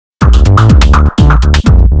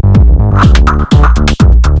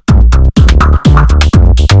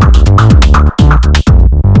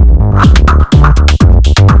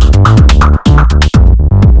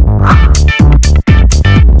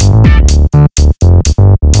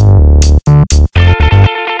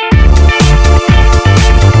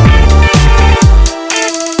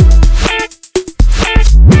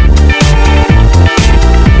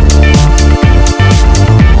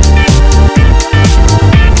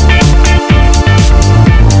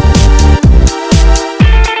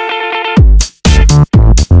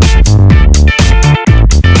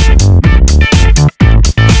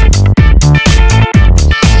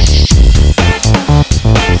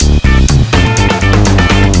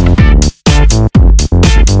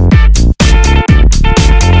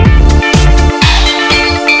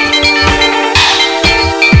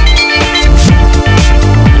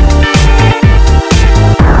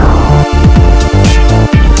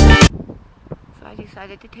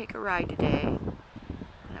decided to take a ride today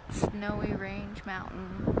up Snowy Range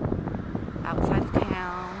Mountain outside of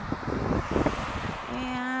town.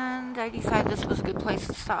 And I decided this was a good place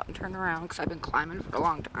to stop and turn around because I've been climbing for a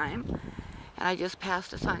long time. And I just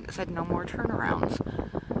passed a sign that said no more turnarounds.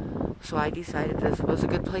 So I decided this was a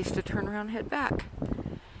good place to turn around and head back.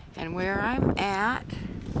 And where I'm at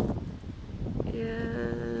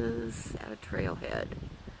is at a trailhead.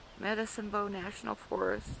 Medicine Bow National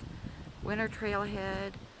Forest, Winter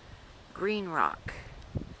Trailhead, Green Rock.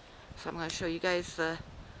 So I'm going to show you guys the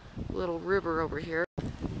little river over here.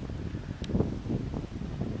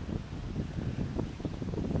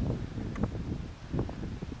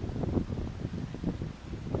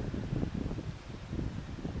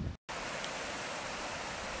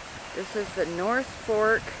 This is the North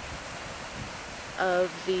Fork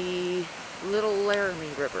of the Little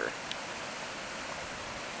Laramie River.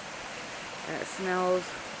 And it smells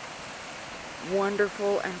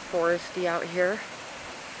wonderful and foresty out here.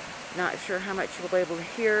 Not sure how much you'll be able to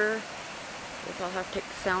hear. Guess I'll have to take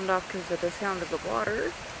the sound off because of the sound of the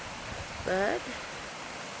water. But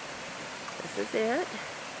this is it.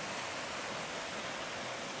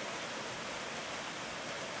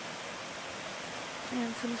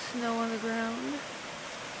 And some snow on the ground.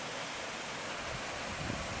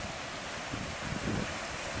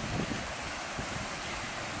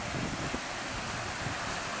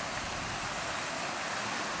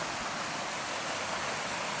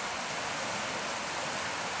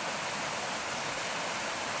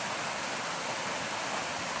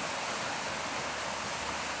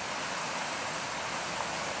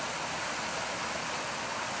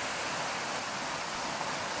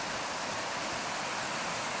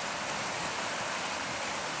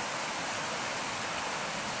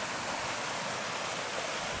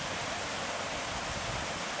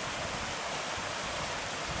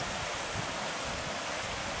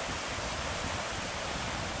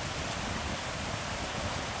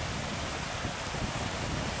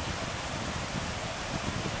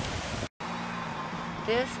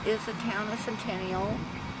 This is the town of Centennial,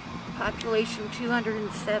 population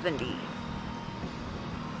 270.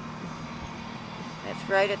 That's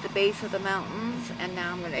right at the base of the mountains, and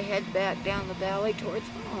now I'm going to head back down the valley towards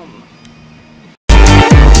home.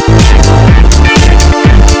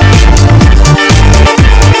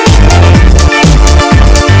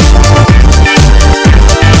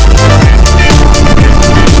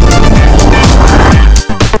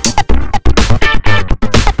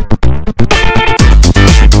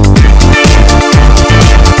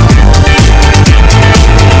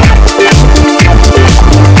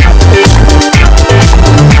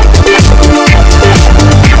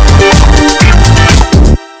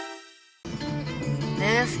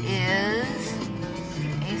 This is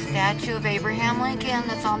a statue of Abraham Lincoln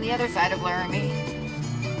that's on the other side of Laramie.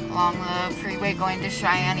 Along the freeway going to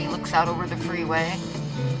Cheyenne, he looks out over the freeway.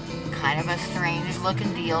 Kind of a strange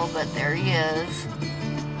looking deal, but there he is.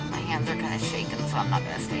 My hands are kind of shaking, so I'm not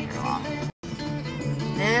going to stay here long.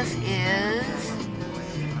 This is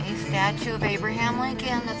a statue of Abraham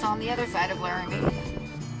Lincoln that's on the other side of Laramie.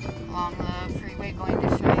 Along the freeway going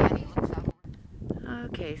to Cheyenne, he looks out over.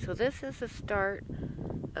 Okay, so this is the start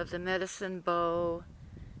of the Medicine Bow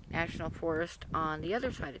National Forest on the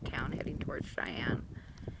other side of town, heading towards Cheyenne.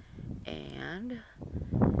 And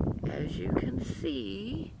as you can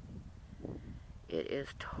see, it is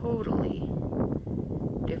totally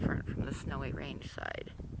different from the Snowy Range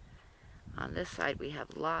side. On this side we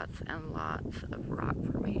have lots and lots of rock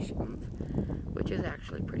formations, which is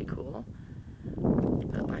actually pretty cool.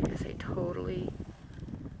 But like I say, totally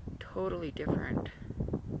different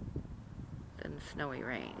than the Snowy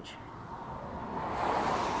Range.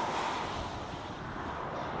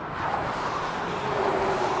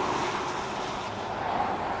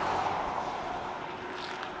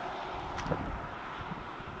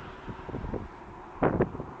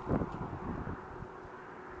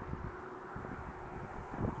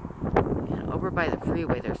 And over by the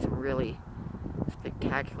freeway there's some really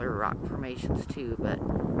spectacular rock formations too, but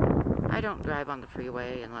I don't drive on the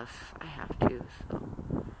freeway unless I have to, so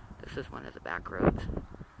this is one of the back roads.